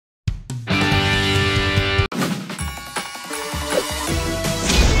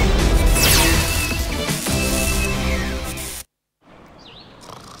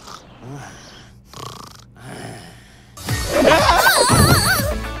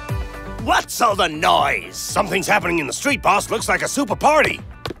What's all the noise? Something's happening in the street, boss. Looks like a super party.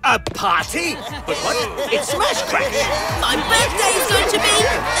 A party? But what? It's Smash Crash. My birthday is going to be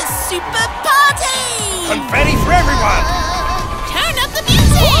a super party! Confetti for everyone! Turn up the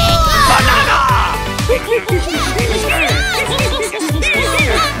music! Banana!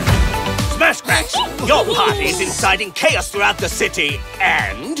 Smash Crash, your party is inciting chaos throughout the city,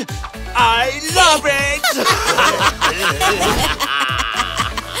 and I love it!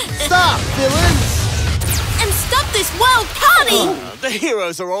 Stop, villains! And stop this wild party! The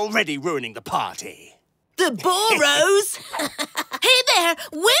heroes are already ruining the party. The Boros? Hey there,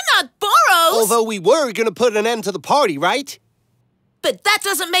 we're not Boros! Although we were gonna put an end to the party, right? But that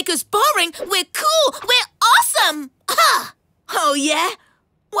doesn't make us boring. We're cool. We're awesome. Ha! Oh, yeah?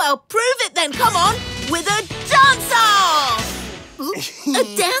 Well, prove it then. Come on. With a dance-off! A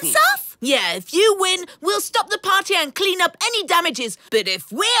dance-off? Yeah, if you win, we'll stop the party and clean up any damages. But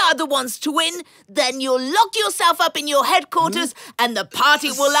if we are the ones to win, then you'll lock yourself up in your headquarters and the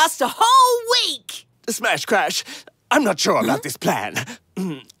party will last a whole week. Smash Crash, I'm not sure about this plan.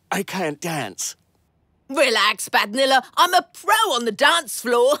 I can't dance. Relax, Badnilla. I'm a pro on the dance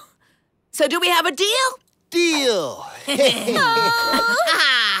floor. So do we have a deal? Deal!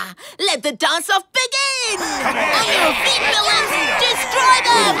 Let the dance-off begin! On your feet, villains! Destroy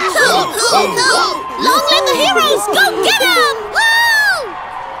them! Long live the heroes! Go get them! Woo!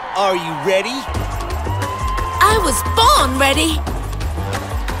 Are you ready? I was born ready.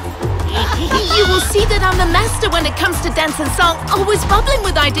 You will see that I'm the master when it comes to dance and song, always bubbling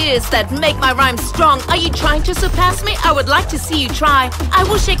with ideas that make my rhymes strong. Are you trying to surpass me? I would like to see you try. I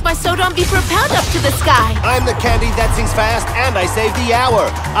will shake my soda and be propelled up to the sky. I'm the candy that sings fast and I save the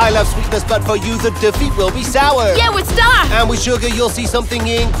hour. I love sweetness, but for you the defeat will be sour. Yeah, with Star! And with sugar you'll see something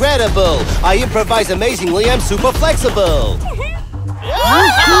incredible. I improvise amazingly, I'm super flexible. Get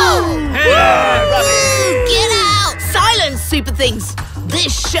out! Silence, Super Things!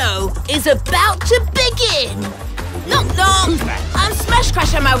 This show is about to begin! Knock, knock! Who's that? I'm Smash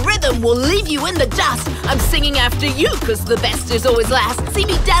Crash and my rhythm will leave you in the dust. I'm singing after you because the best is always last. See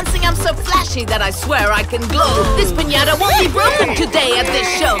me dancing, I'm so flashy that I swear I can glow. This piñata won't be broken today at this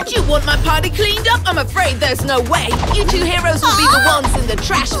show. You want my party cleaned up? I'm afraid there's no way. You two heroes will be the ones in the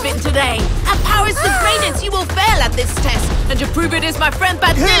trash bin today. Our power is the greatest, you will fail at this test. And to prove it is my friend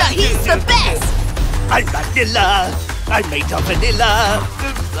Badnilla, he's the best! I'm vanilla. I'm made of vanilla.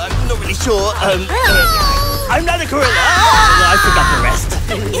 I'm not really sure. I'm not a gorilla. I forgot the rest.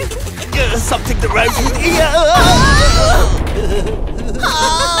 Something that rhymes with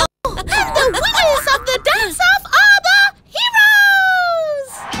And the winners of the dance-off are the heroes!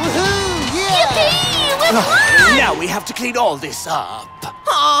 Woohoo! Yeah! Yippee! We've won! Now we have to clean all this up.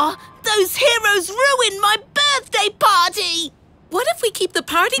 Aw, those heroes ruined my birthday party! What if we keep the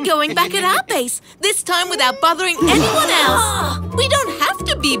party going back at our base, this time without bothering anyone else? We don't have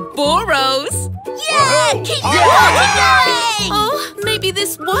to be Boros. Yeah! Keep the party going! Oh, maybe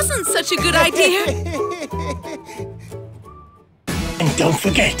this wasn't such a good idea. And don't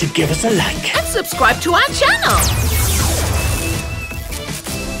forget to give us a like. And subscribe to our channel.